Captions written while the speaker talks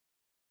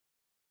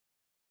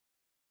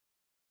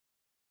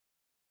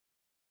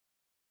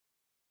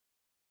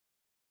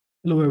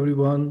Hello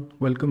everyone,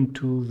 welcome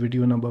to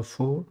video number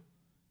 4.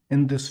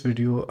 In this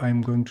video,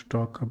 I'm going to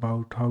talk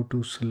about how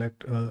to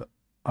select a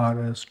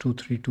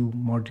RS232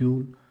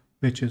 module,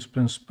 which is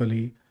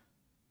principally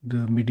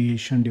the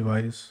mediation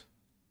device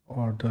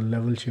or the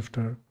level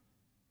shifter.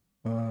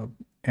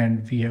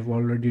 And we have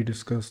already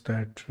discussed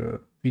that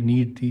we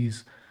need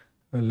these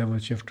level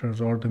shifters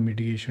or the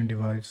mediation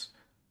device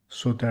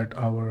so that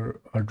our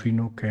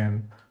Arduino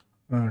can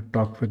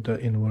talk with the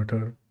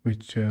inverter,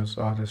 which is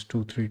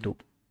RS232.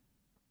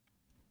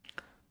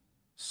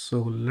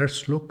 So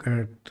let's look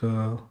at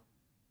the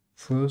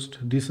first.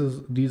 These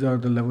are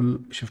the level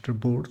shifter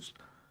boards,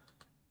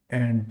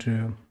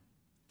 and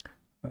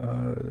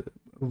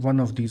one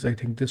of these, I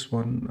think this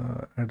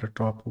one at the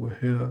top over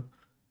here,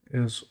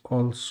 is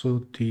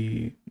also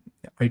the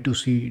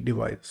I2C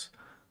device.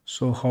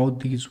 So how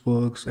these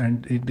works,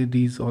 and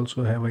these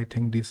also have, I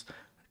think, these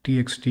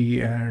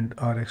TXT and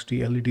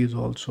RXT LEDs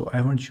also. I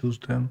haven't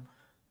used them.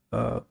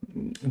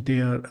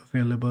 They are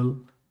available.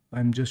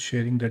 I'm just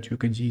sharing that you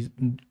can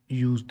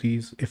use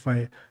these. If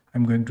I'm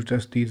going to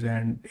test these,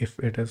 and if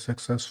it is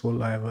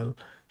successful, I will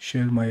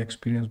share my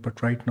experience.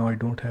 But right now I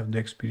don't have the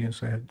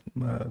experience. I have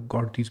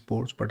got these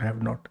boards, but I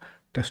have not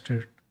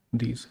tested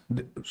these.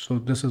 So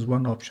this is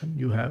one option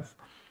you have.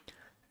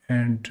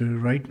 And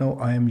right now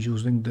I am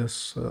using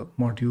this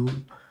module,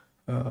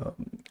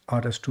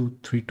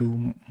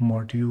 RS232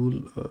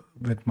 module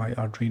with my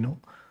Arduino.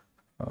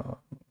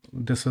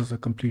 This is a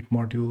complete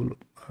module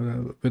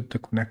with the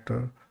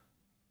connector.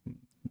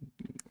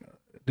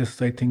 This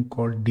is, I think,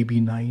 called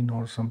DB9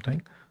 or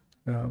something.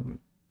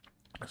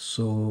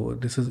 So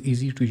this is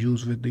easy to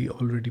use with the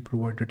already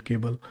provided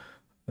cable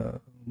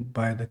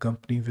by the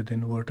company with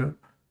inverter.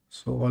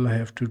 So all I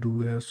have to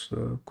do is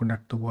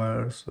connect the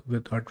wires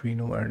with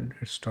Arduino and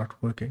it start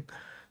working.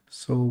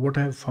 So what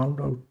I have found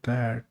out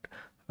that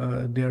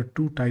there are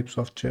two types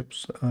of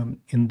chips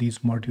in these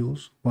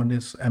modules. One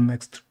is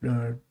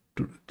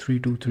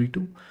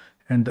MX3232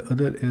 and the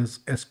other is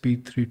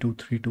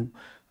SP3232.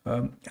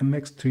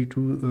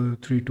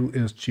 MX3232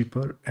 is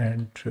cheaper,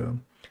 and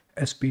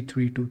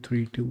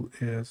SP3232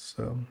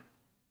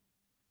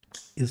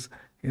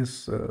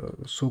 is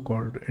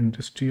so-called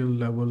industrial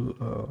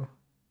level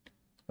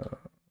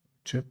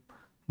chip,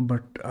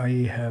 but I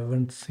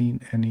haven't seen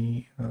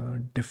any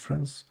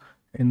difference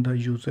in the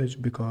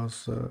usage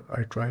because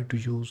I tried to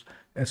use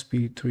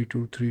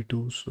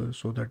SP3232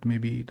 so that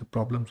maybe the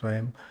problems I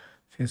am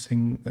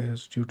facing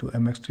is due to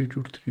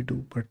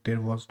MX3232, but there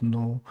was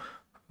no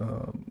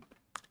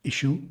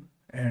issue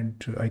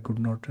and I could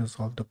not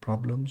resolve the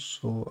problems.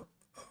 So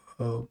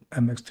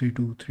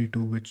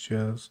MX3232, which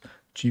is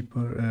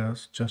cheaper,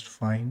 is just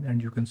fine.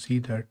 And you can see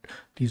that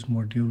these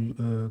module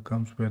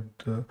comes with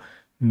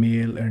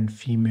male and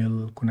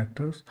female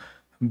connectors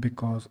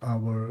because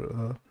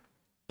our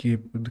the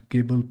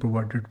cable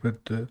provided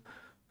with the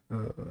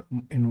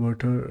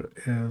inverter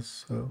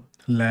is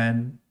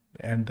LAN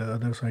and the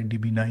other side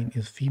DB9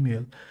 is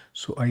female.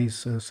 So I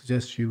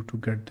suggest you to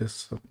get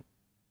this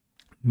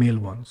male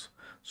ones.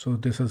 So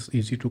this is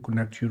easy to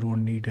connect. You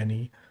don't need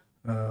any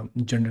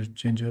gender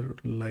changer.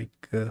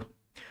 Like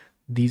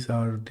these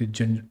are the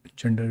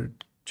gender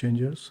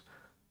changers.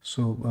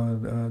 So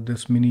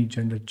this mini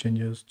gender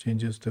changes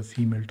the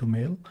female to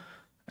male,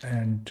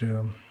 and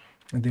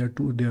there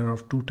are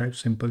of two types: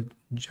 simple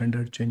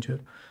gender changer,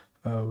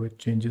 which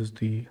changes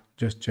the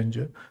just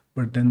gender,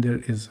 but then there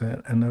is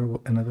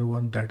another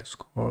one that is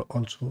called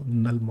also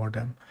null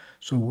modem.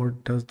 So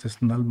what does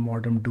this null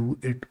modem do?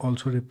 It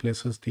also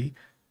replaces the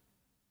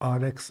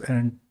RX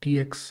and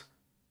TX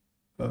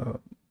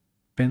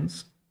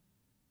pins.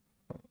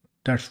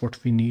 That's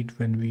what we need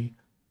when we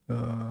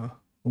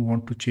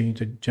want to change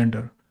the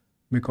gender,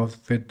 because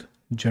with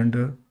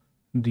gender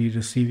the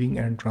receiving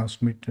and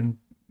transmitting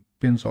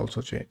pins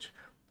also change.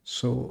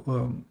 So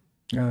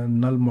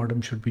null modem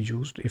should be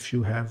used. If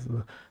you have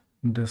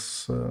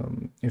this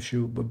if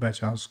you by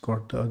chance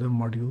got the other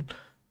module,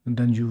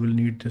 then you will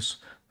need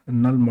this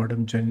null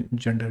modem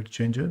gender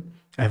changer.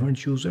 I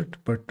haven't used it,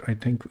 but I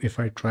think if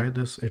I try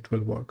this it will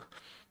work.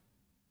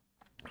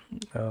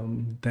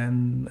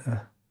 Then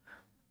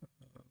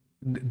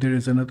there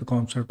is another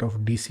concept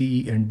of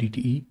DCE and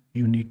DTE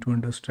you need to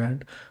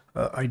understand.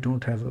 I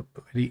don't have a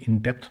very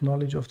in-depth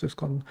knowledge of this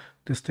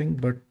thing,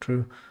 but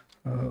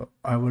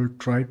I will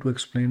try to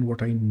explain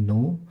what I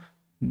know.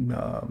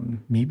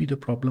 Maybe the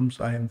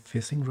problems I am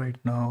facing right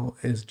now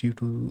is due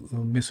to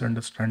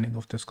misunderstanding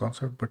of this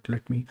concept, but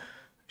let me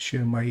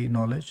share my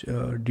knowledge.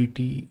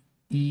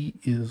 DTE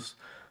is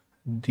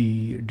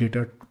the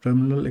data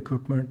terminal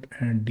equipment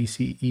and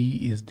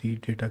DCE is the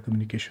data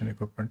communication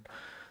equipment.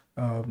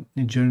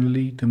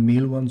 Generally the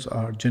male ones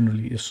are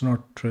it's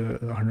not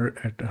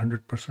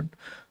 100%.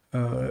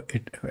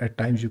 At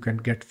times you can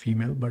get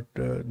female, but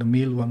the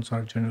male ones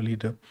are generally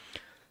the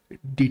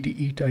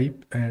DTE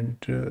type, and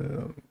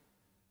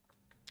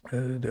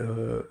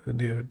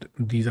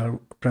these are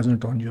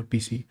present on your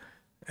PC.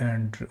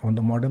 And on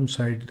the modem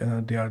side,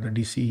 they are the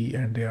DCE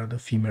and they are the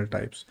female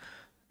types.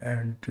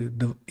 And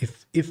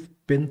if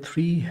pin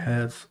 3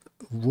 has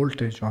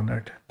voltage on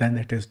it, then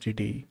it is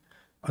DTE.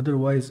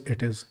 otherwise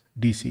it is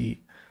DCE.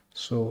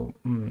 So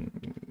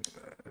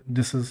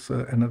this is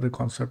another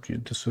concept.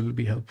 This will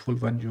be helpful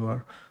when you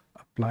are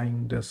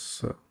applying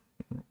this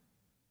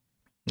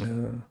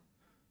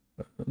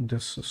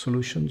this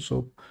solution.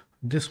 So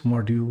this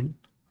module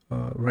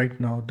right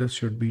now, this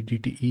should be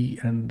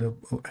DTE, and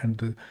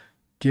the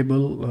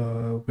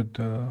cable with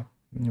the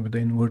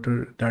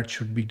inverter, that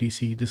should be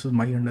DC. This is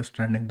my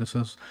understanding. This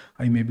is,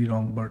 I may be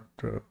wrong, but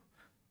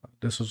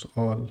this is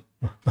all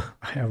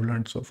I have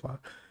learned so far.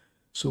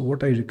 So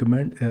what I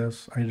recommend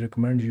is, I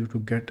recommend you to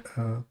get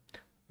a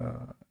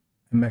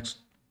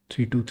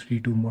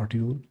MAX3232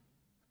 module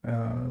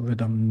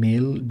with a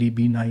male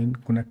DB9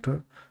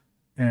 connector,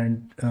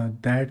 and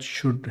that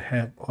should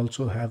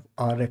also have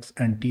RX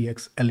and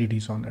TX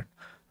LEDs on it.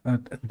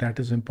 That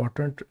is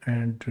important,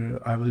 and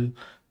I will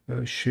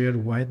share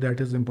why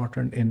that is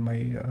important in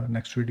my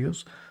next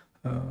videos,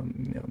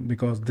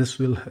 because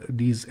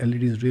these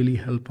LEDs really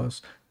help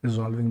us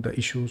resolving the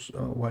issues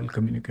while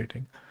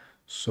communicating.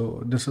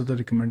 So this is the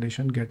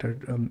recommendation: get a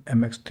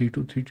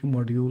MX3232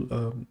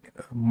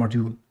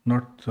 module,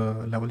 not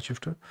level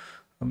shifter,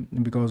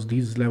 because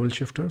these level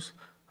shifters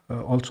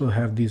also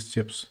have these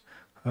chips,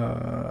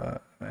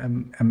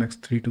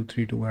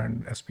 MX3232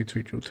 and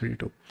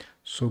SP3232.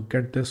 So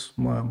get this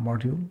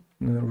module.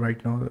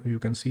 Right now you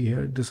can see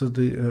here, this is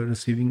the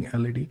receiving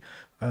LED.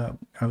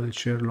 I will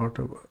share a lot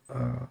of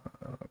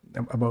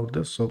about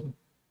this. So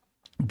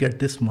get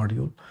this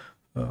module,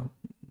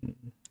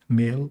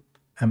 male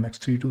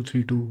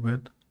MX3232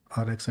 with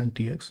RX and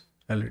TX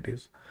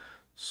LEDs.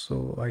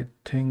 So I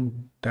think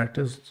that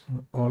is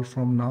all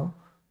from now.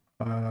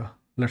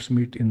 Let's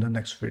meet in the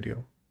next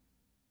video.